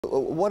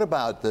What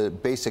about the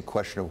basic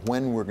question of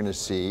when we're going to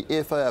see,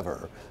 if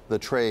ever, the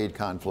trade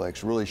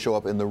conflicts really show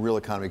up in the real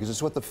economy? Because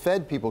it's what the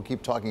Fed people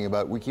keep talking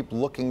about. We keep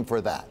looking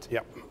for that.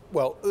 Yep.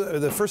 Well,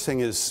 the first thing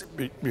is,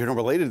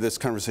 related to this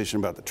conversation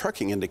about the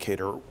trucking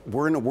indicator,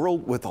 we're in a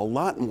world with a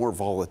lot more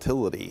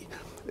volatility.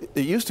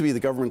 It used to be the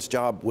government's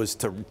job was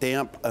to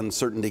damp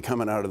uncertainty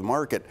coming out of the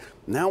market.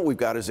 Now we've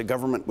got as a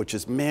government which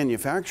is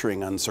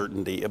manufacturing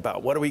uncertainty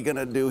about what are we going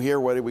to do here,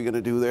 what are we going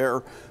to do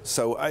there.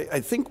 So I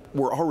think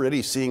we're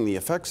already seeing the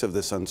effects of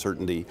this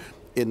uncertainty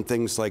in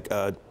things like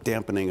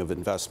dampening of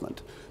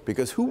investment.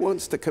 Because who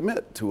wants to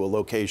commit to a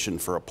location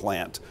for a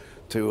plant,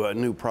 to a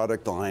new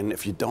product line,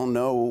 if you don't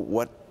know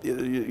what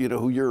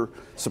who your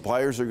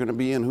suppliers are going to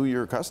be and who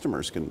your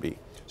customers can be?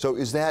 So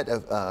is that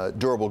a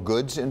durable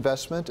goods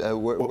investment?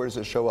 Where does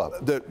it show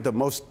up? The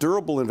most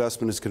durable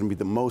investment is going to be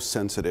the most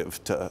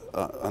sensitive to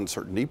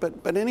uncertainty,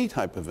 but any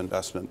type of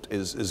investment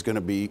is going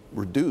to be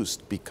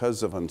reduced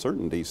because of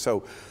uncertainty.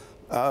 So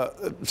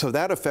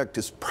that effect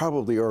is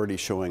probably already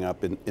showing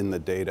up in the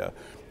data.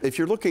 If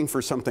you're looking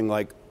for something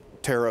like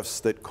tariffs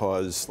that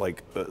cause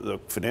like the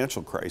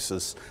financial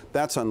crisis,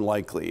 that's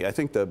unlikely. I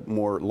think the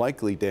more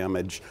likely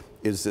damage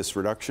is this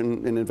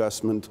reduction in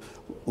investment,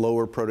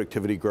 lower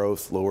productivity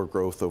growth, lower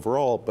growth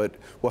overall, but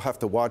we'll have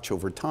to watch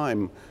over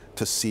time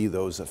to see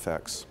those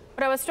effects.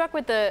 What I was struck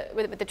with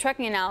the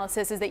trucking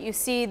analysis is that you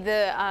see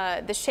the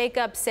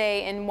shakeup,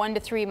 say, in 1 to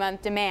 3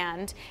 month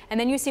demand, and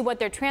then you see what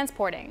they're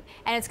transporting,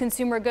 and it's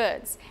consumer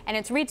goods, and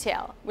it's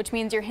retail, which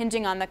means you're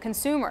hinging on the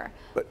consumer.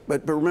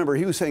 But remember,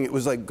 he was saying it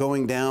was like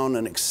going down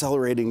and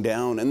accelerating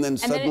down, and then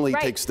suddenly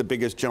takes the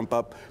biggest jump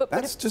up.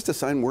 That's just a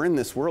sign we're in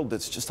this world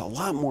that's just a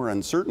lot more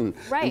uncertain.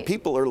 Right. And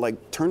people are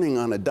like turning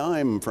on a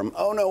dime from,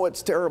 oh no,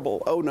 it's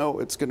terrible, oh no,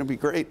 it's going to be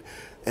great.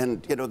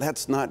 And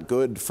that's not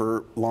good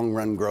for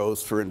long-run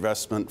growth, for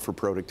investment, for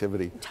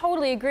productivity.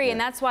 Totally agree, and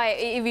that's why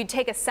if you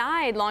take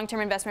aside long-term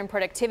investment and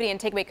productivity and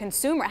take away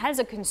consumer, how does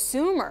a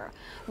consumer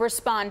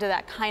respond to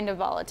that kind of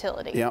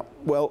volatility? Yeah,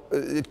 well,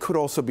 it could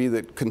also be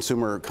that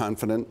consumer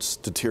confidence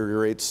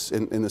deteriorates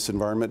in this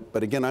environment,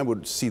 but again, I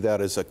would see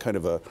that as a kind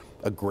of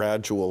a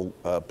gradual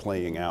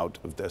playing out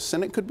of this,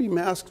 and it could be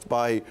masked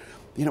by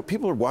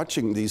people are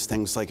watching these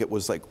things like it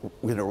was like,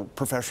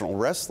 professional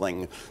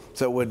wrestling.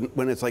 So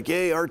when it's like,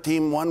 yay, our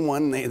team won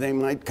one, they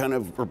might kind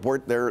of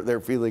report they're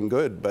feeling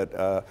good.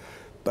 But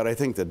I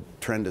think the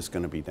trend is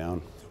going to be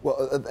down.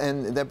 Well,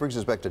 and that brings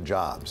us back to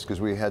jobs,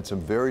 because we had some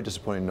very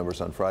disappointing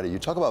numbers on Friday. You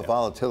talk about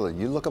volatility.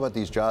 You look about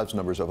these jobs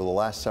numbers over the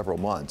last several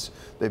months.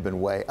 They've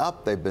been way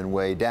up. They've been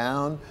way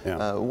down.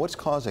 Yeah. What's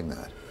causing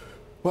that?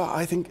 Well,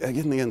 I think,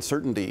 again, the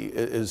uncertainty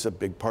is a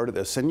big part of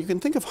this. And you can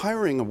think of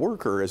hiring a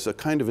worker as a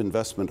kind of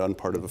investment on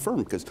part of the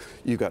firm, because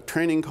you've got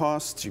training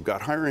costs, you've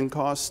got hiring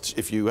costs.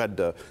 If you had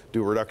to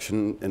do a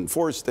reduction in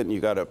force, then you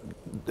got to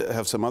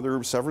have some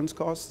other severance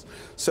costs.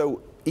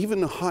 So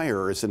even a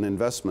hire is an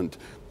investment.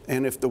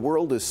 And if the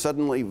world is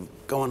suddenly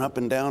going up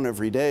and down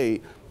every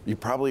day, you're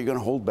probably going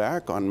to hold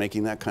back on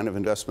making that kind of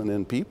investment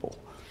in people.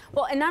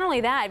 Well, and not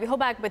only that, if you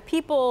hold back with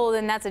people,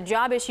 then that's a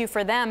job issue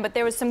for them. But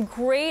there was some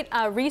great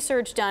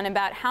research done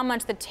about how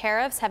much the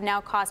tariffs have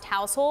now cost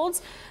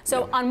households.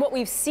 So on what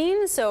we've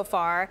seen so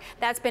far,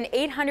 that's been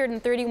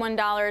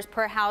 $831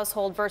 per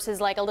household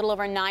versus like a little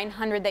over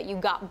 $900 that you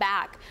got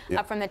back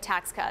from the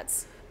tax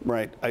cuts.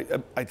 Right.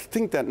 I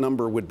think that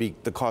number would be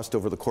the cost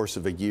over the course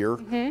of a year.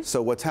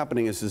 So what's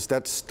happening is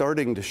that's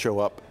starting to show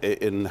up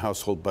in the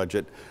household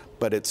budget,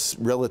 but it's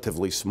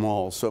relatively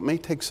small. So it may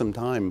take some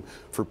time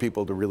for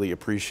people to really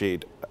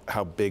appreciate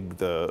how big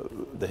the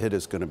hit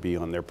is going to be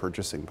on their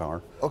purchasing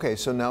power. Okay,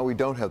 so now we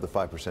don't have the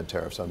 5%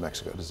 tariffs on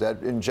Mexico. Does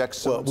that inject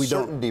some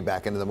certainty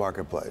back into the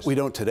marketplace? We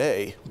don't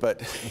today,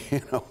 but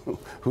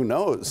who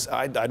knows?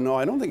 I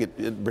don't think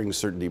it brings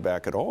certainty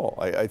back at all.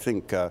 I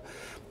think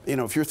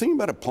if you're thinking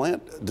about a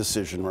plant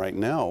decision right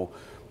now,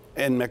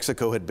 and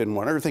Mexico had been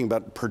one other thing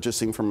about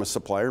purchasing from a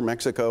supplier.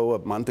 Mexico a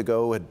month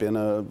ago had been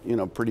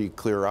a pretty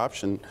clear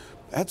option.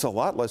 That's a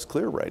lot less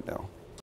clear right now.